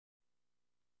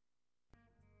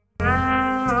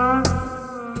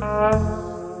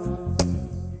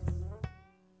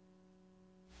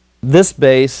This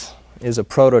bass is a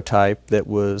prototype that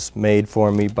was made for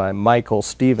me by Michael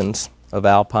Stevens of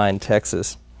Alpine,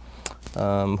 Texas,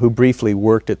 who briefly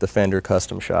worked at the Fender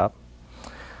custom shop.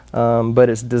 But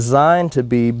it's designed to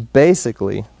be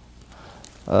basically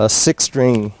a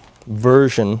 6-string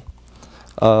version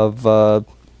of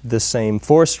the same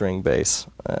 4-string bass.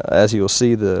 As you'll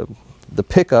see, the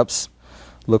pickups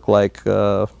look like,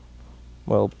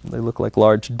 well, they look like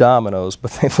large dominoes,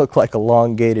 but they look like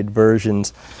elongated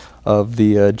versions of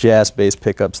the jazz bass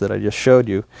pickups that I just showed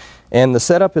you. And the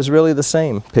setup is really the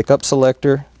same. Pickup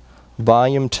selector,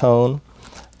 volume, tone.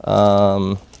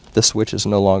 The switch is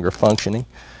no longer functioning.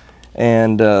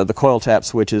 And the coil tap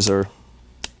switches are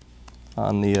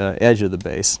on the edge of the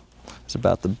bass. It's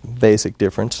about the basic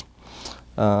difference.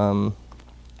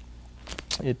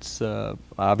 It's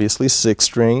obviously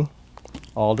 6-string,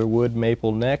 alderwood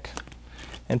maple neck,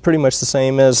 and pretty much the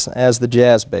same as the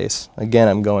jazz bass. Again,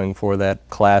 I'm going for that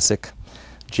classic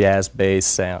jazz bass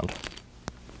sound.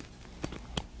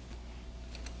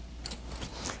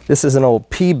 This is an old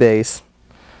P bass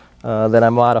that I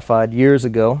modified years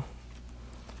ago.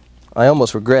 I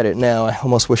almost regret it now. I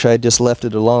almost wish I had just left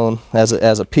it alone as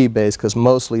a P bass, because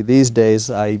mostly these days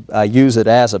I use it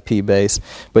as a P bass,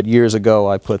 but years ago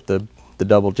I put the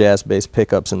double jazz bass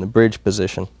pickups in the bridge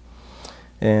position.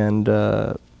 And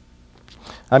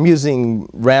I'm using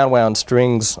round wound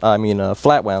strings,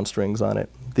 flat wound strings on it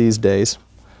these days,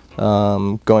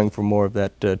 going for more of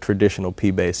that traditional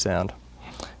P bass sound.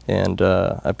 And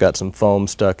I've got some foam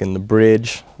stuck in the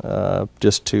bridge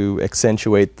just to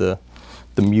accentuate the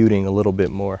muting a little bit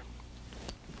more.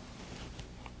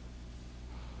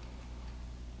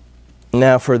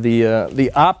 Now for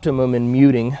the optimum in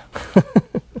muting,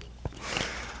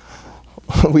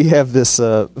 we have this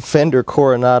Fender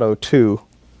Coronado 2,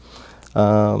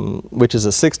 which is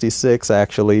a 66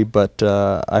 actually, but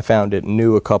I found it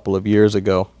new a couple of years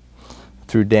ago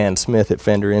through Dan Smith at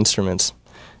Fender Instruments.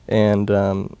 And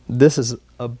this is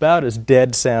about as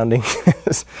dead sounding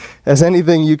as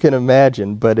anything you can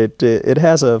imagine, but it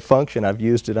has a function. I've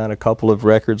used it on a couple of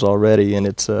records already, and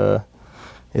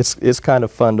it's kind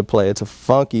of fun to play. It's a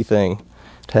funky thing.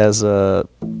 It has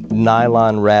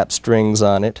nylon wrap strings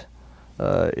on it.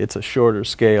 It's a shorter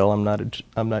scale.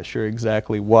 I'm not sure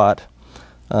exactly what,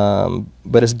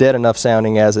 but it's dead enough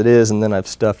sounding as it is. And then I've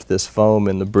stuffed this foam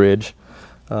in the bridge.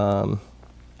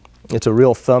 It's a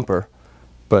real thumper.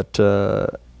 But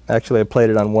actually, I played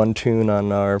it on one tune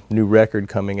on our new record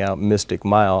coming out, Mystic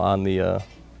Mile, on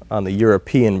the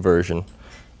European version,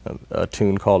 a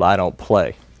tune called "I Don't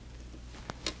Play."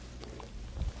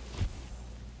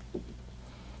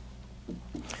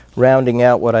 Rounding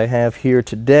out what I have here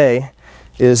today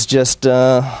is just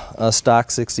a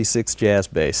stock 66 jazz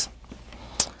bass,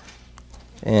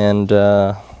 and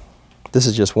this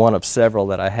is just one of several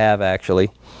that I have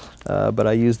actually. But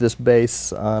I use this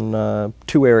bass on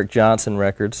 2 Eric Johnson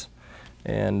records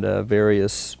and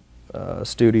various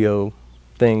studio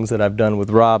things that I've done with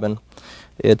Robben.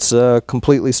 It's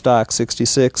completely stock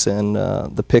 66, and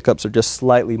the pickups are just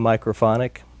slightly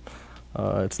microphonic.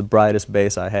 It's the brightest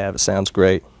bass I have. It sounds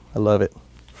great. I love it.